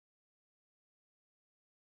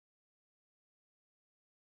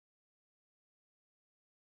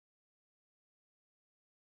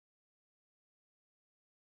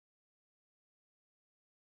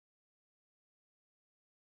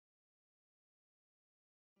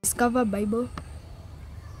Discover Bible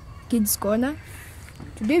Kids Corner.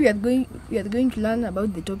 Today we are going to learn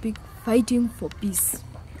about the topic fighting for peace.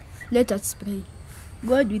 Let us pray.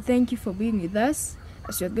 God, we thank you for being with us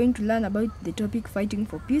as we are going to learn about the topic fighting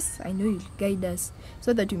for peace. I know you'll guide us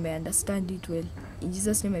so that we may understand it well. In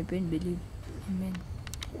Jesus' name I pray and believe. Amen.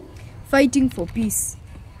 Fighting for peace.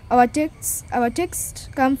 Our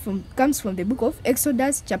text comes from the book of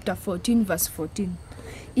Exodus chapter 14 verse 14.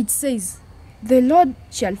 It says, "The Lord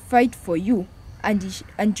shall fight for you, and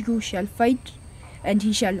you shall fight, and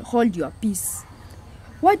he shall hold your peace."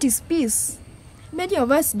 What is peace? Many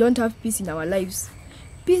of us don't have peace in our lives.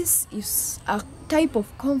 Peace is a type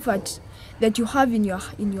of comfort that you have in your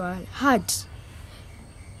heart.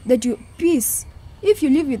 Peace, if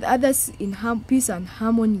you live with others in peace and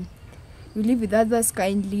harmony, you live with others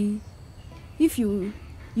kindly. If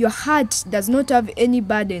your heart does not have any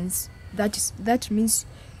burdens, that means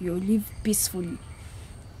you live peacefully.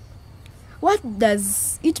 What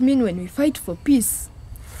does it mean when we fight for peace?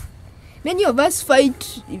 Many of us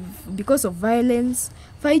fight because of violence,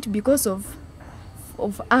 fight because of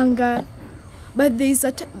anger, but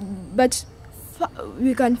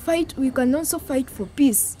we can also fight for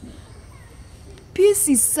peace. Peace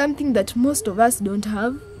is something that most of us don't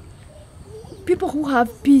have. People who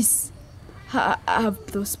have peace have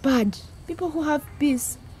prospered. People who have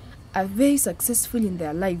peace are very successful in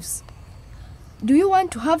their lives. Do you want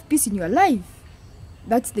to have peace in your life?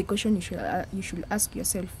 That's the question you should ask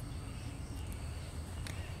yourself.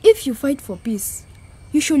 If you fight for peace,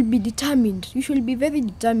 you should be determined. You should be very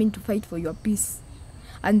determined to fight for your peace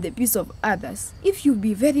and the peace of others. If you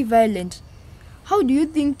be very violent, how do you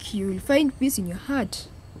think you will find peace in your heart?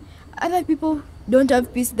 Other people don't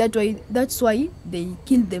have peace. That's why they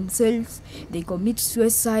kill themselves. They commit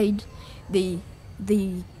suicide. They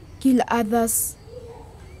kill others.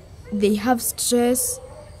 They have stress.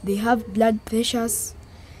 They have blood pressures.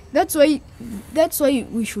 That's why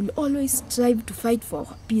we should always strive to fight for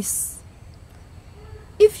peace.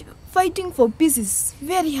 If fighting for peace is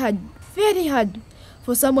very hard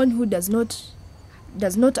for someone who does not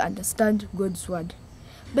understand God's word.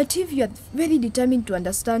 But if you are very determined to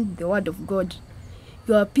understand the word of God,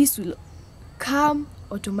 your peace will come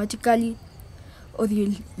automatically, or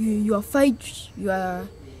your fight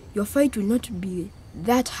will not be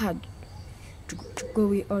that hard to go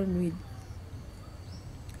on with.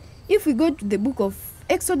 If we go to the book of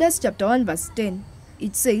Exodus chapter 1 verse 10,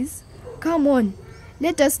 it says, "Come on,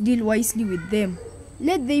 let us deal wisely with them,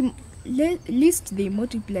 lest they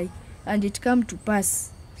multiply, and it come to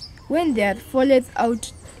pass, when there falleth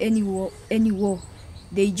out any war,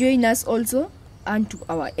 they join us also unto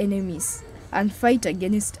our enemies, and fight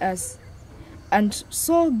against us, and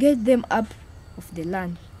so get them up of the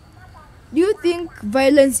land." Do you think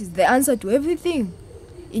violence is the answer to everything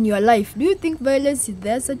in your life? Do you think violence is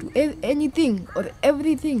the answer to anything or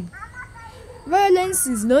everything? Violence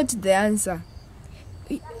is not the answer.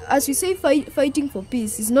 As we say, fighting for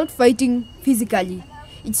peace is not fighting physically,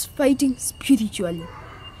 it's fighting spiritually.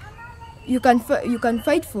 You can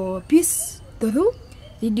fight for peace through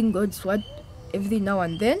reading God's word every now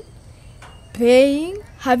and then, praying,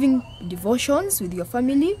 having devotions with your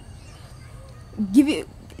family,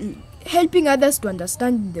 helping others to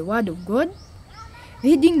understand the word of God,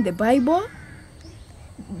 reading the Bible.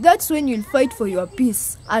 That's when you'll fight for your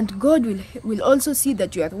peace, and God will also see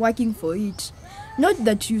that you are working for it. Not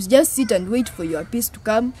that you just sit and wait for your peace to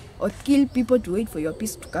come, or kill people to wait for your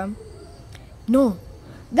peace to come. No.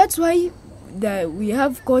 That's why we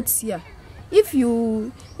have courts here. If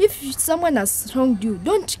someone has wronged you,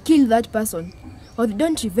 don't kill that person, or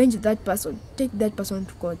don't revenge that person. Take that person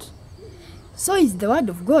to court. So is the word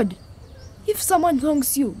of God. If someone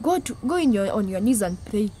wrongs you, go on your knees and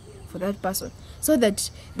pray for that person, so that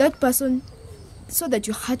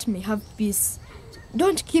your heart may have peace.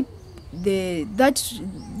 Don't keep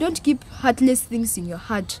heartless things in your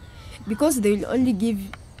heart, because they will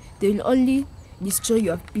only destroy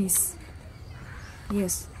your peace.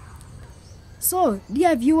 Yes. So,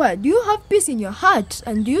 dear viewer, do you have peace in your heart,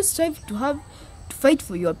 and do you strive to fight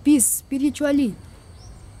for your peace spiritually?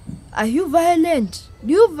 Are you violent?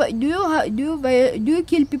 Do you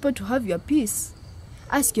kill people to have your peace?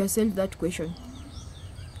 Ask yourself that question.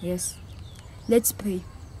 Yes. Let's pray.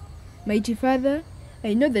 Mighty Father,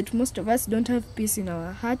 I know that most of us don't have peace in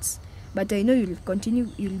our hearts, but I know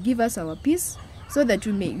you'll give us our peace, so that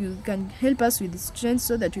you can help us with strength,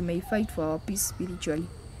 so that we may fight for our peace spiritually.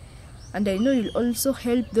 And I know you'll also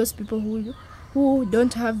help those people who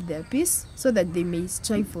don't have their peace, so that they may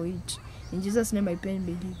strive for it. In Jesus' name I pray and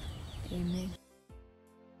believe. Amen.